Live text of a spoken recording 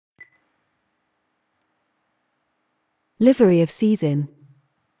Livery of SEISIN.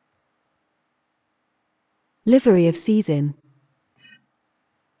 Livery of SEISIN.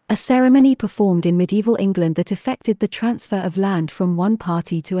 A ceremony performed in medieval England that effected the transfer of land from one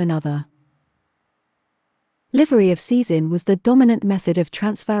party to another. Livery of SEISIN was the dominant method of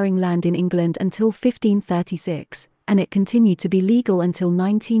transferring land in England until 1536, and it continued to be legal until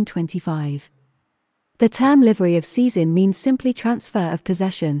 1925. The term livery of SEISIN means simply transfer of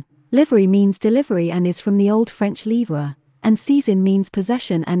possession. Livery means delivery and is from the Old French livre, and SEISIN means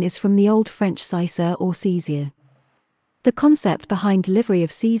possession and is from the Old French saisir or saisir. The concept behind livery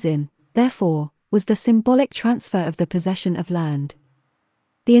of SEISIN, therefore, was the symbolic transfer of the possession of land.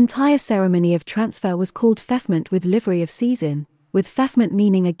 The entire ceremony of transfer was called FEOFFMENT with livery of SEISIN, with FEOFFMENT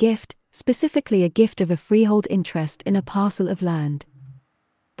meaning a gift, specifically a gift of a freehold interest in a parcel of land.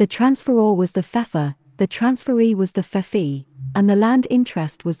 The transferor was the FEOFFOR, the transferee was the FEOFFEE, and the land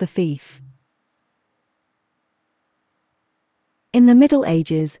interest was the fief. In the Middle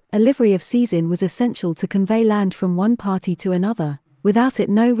Ages, a livery of SEISIN was essential to convey land from one party to another. Without it,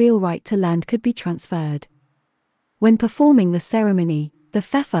 no real right to land could be transferred. When performing the ceremony, the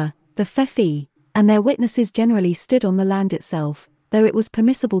FEOFFOR, the FEOFFEE, and their witnesses generally stood on the land itself, though it was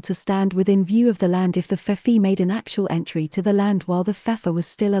permissible to stand within view of the land if the FEOFFEE made an actual entry to the land while the FEOFFOR was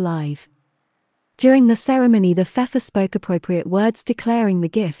still alive. During the ceremony, the FEOFFOR spoke appropriate words declaring the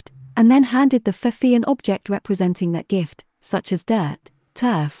gift, and then handed the FEOFFEE an object representing that gift, such as dirt,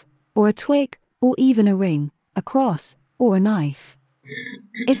 turf, or a twig, or even a ring, a cross, or a knife.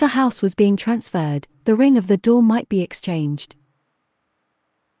 If a house was being transferred, the ring of the door might be exchanged.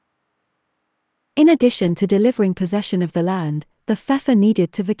 In addition to delivering possession of the land, the FEOFFOR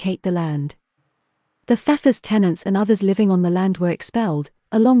needed to vacate the land. The FEOFFOR's tenants and others living on the land were expelled,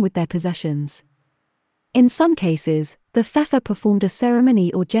 along with their possessions. In some cases, the FEOFFOR performed a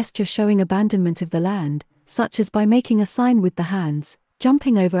ceremony or gesture showing abandonment of the land, such as by making a sign with the hands,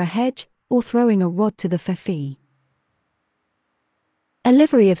 jumping over a hedge, or throwing a rod to the FEOFFEE. A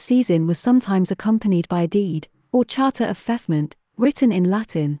livery of SEISIN was sometimes accompanied by a deed, or charter of FEOFFMENT, written in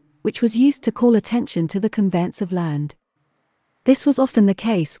Latin, which was used to call attention to the conveyance of land. This was often the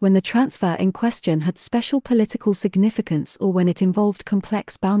case when the transfer in question had special political significance or when it involved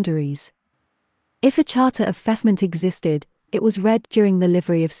complex boundaries. If a charter of FEOFFMENT existed, it was read during the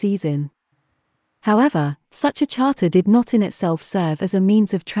livery of SEISIN. However, such a charter did not in itself serve as a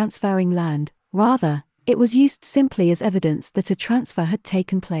means of transferring land, rather, it was used simply as evidence that a transfer had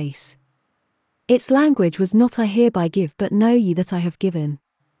taken place. Its language was not "I hereby give," but "Know ye that I have given."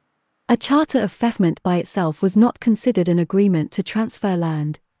 A charter of FEOFFMENT by itself was not considered an agreement to transfer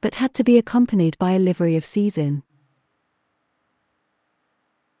land, but had to be accompanied by a livery of SEISIN.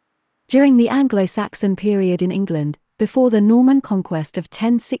 During the Anglo-Saxon period in England, before the Norman conquest of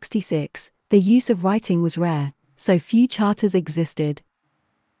 1066, the use of writing was rare, so few charters existed.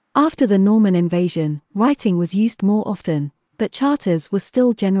 After the Norman invasion, writing was used more often, but charters were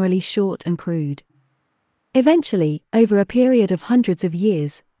still generally short and crude. Eventually, over a period of hundreds of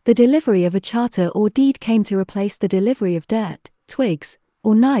years, the delivery of a charter or deed came to replace the delivery of dirt, twigs,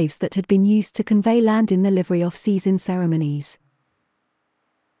 or knives that had been used to convey land in the livery of SEISIN ceremonies.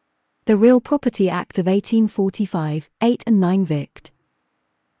 The Real Property Act of 1845, 8 and 9 Vict.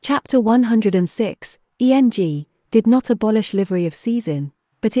 Chapter 106, ENG, did not abolish livery of SEISIN,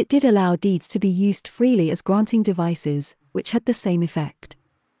 but it did allow deeds to be used freely as granting devices, which had the same effect.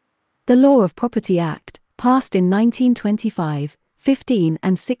 The Law of Property Act, passed in 1925, 15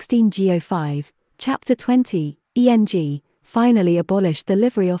 and 16 GO5, Chapter 20, ENG, finally abolished the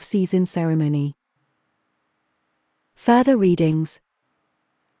livery of SEISIN ceremony. Further readings: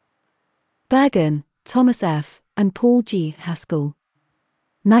 Bergen, Thomas F., and Paul G. Haskell.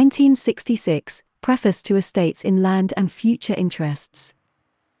 1966, Preface to Estates in Land and Future Interests.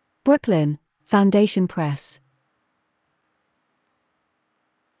 Brooklyn, Foundation Press.